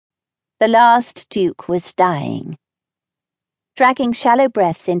The last Duke was dying. Dragging shallow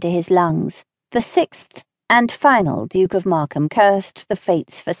breaths into his lungs, the sixth and final Duke of Markham cursed the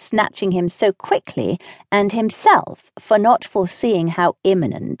fates for snatching him so quickly and himself for not foreseeing how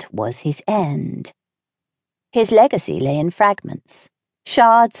imminent was his end. His legacy lay in fragments,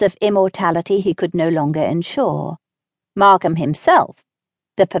 shards of immortality he could no longer ensure. Markham himself,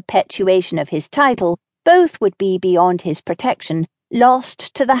 the perpetuation of his title, both would be beyond his protection,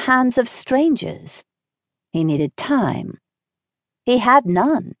 lost to the hands of strangers. He needed time. He had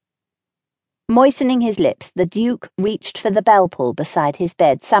none. Moistening his lips, the Duke reached for the bell pull beside his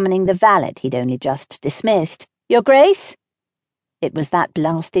bed, summoning the valet he'd only just dismissed. "Your Grace?" It was that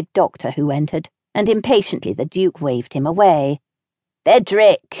blasted doctor who entered, and impatiently the Duke waved him away.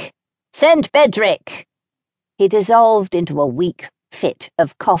 "Bedrick! Send Bedrick!" He dissolved into a weak fit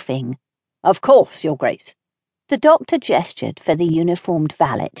of coughing. "Of course, Your Grace." The doctor gestured for the uniformed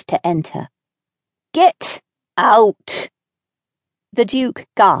valet to enter. "Get out!" The Duke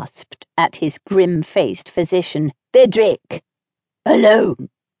gasped at his grim-faced physician. "Bedrick! Alone!"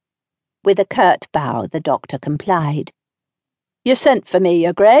 With a curt bow, the doctor complied. "You sent for me,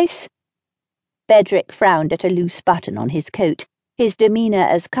 Your Grace?" Bedrick frowned at a loose button on his coat, his demeanour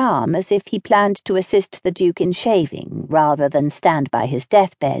as calm as if he planned to assist the Duke in shaving rather than stand by his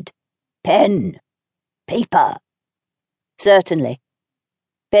deathbed. "Pen! Paper!" "Certainly."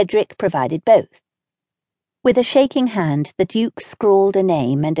 Bedrick provided both. With a shaking hand, the Duke scrawled a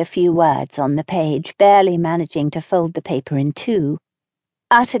name and a few words on the page, barely managing to fold the paper in two.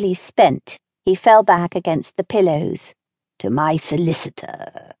 Utterly spent, he fell back against the pillows. "To my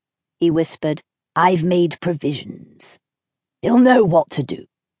solicitor," he whispered. "I've made provisions. He'll know what to do."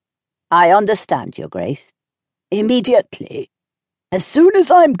 "I understand, Your Grace." "Immediately. As soon as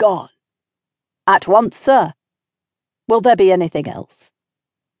I'm gone." "At once, sir. Will there be anything else?"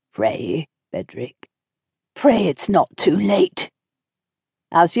 "Pray, Bedrick. Pray it's not too late."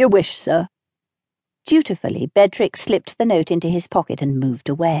 "As you wish, sir." Dutifully, Bedrick slipped the note into his pocket and moved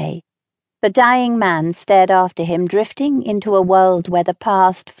away. The dying man stared after him, drifting into a world where the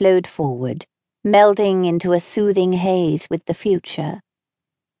past flowed forward, melding into a soothing haze with the future.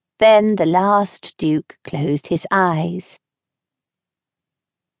 Then the last Duke closed his eyes.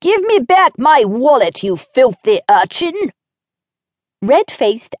 "Give me back my wallet, you filthy urchin!"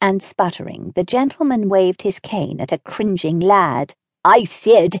 Red-faced and sputtering, the gentleman waved his cane at a cringing lad. "I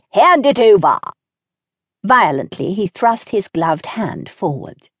said, hand it over!" Violently, he thrust his gloved hand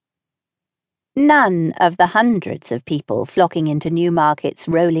forward. None of the hundreds of people flocking into Newmarket's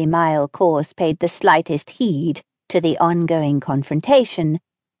Rowley Mile course paid the slightest heed to the ongoing confrontation.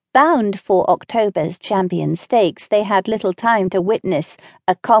 Bound for October's Champion Stakes, they had little time to witness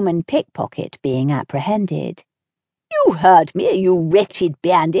a common pickpocket being apprehended. "You heard me, you wretched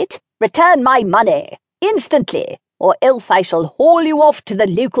bandit! Return my money, instantly, or else I shall haul you off to the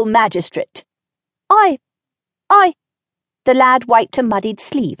local magistrate." I... The lad wiped a muddied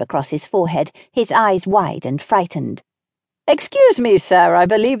sleeve across his forehead, his eyes wide and frightened. "Excuse me, sir, I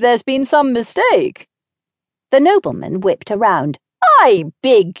believe there's been some mistake." The nobleman whipped around. "I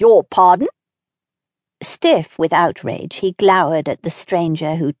beg your pardon?" Stiff with outrage, he glowered at the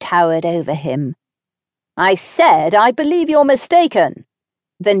stranger who towered over him. "I said I believe you're mistaken,"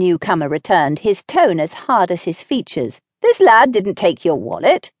 the newcomer returned, his tone as hard as his features. "This lad didn't take your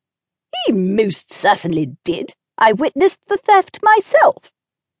wallet." "He most certainly did. I witnessed the theft myself."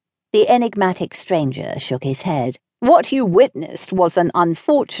 The enigmatic stranger shook his head. "What you witnessed was an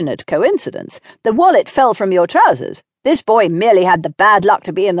unfortunate coincidence. The wallet fell from your trousers. This boy merely had the bad luck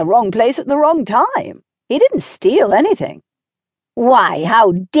to be in the wrong place at the wrong time. He didn't steal anything." "Why,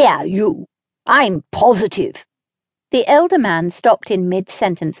 how dare you? I'm positive." The elder man stopped in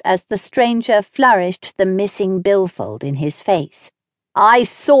mid-sentence as the stranger flourished the missing billfold in his face. "I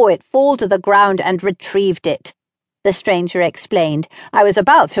saw it fall to the ground and retrieved it," the stranger explained. "I was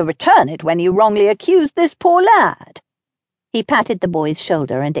about to return it when you wrongly accused this poor lad." He patted the boy's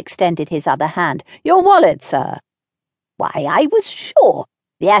shoulder and extended his other hand. "Your wallet, sir." "Why, I was sure.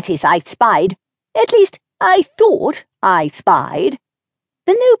 That is, I spied. At least, I thought I spied."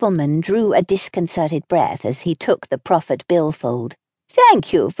 The nobleman drew a disconcerted breath as he took the proffered billfold.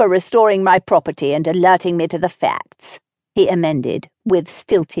 "Thank you for restoring my property and alerting me to the facts," he amended, with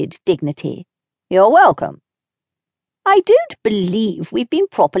stilted dignity. "You're welcome." "I don't believe we've been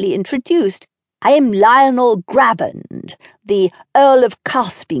properly introduced. I am Lionel Graband, the Earl of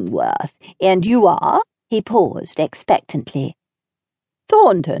Caspingworth, and you are—" He paused expectantly.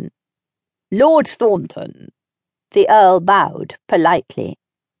 "Thornton. Lord Thornton." The Earl bowed politely.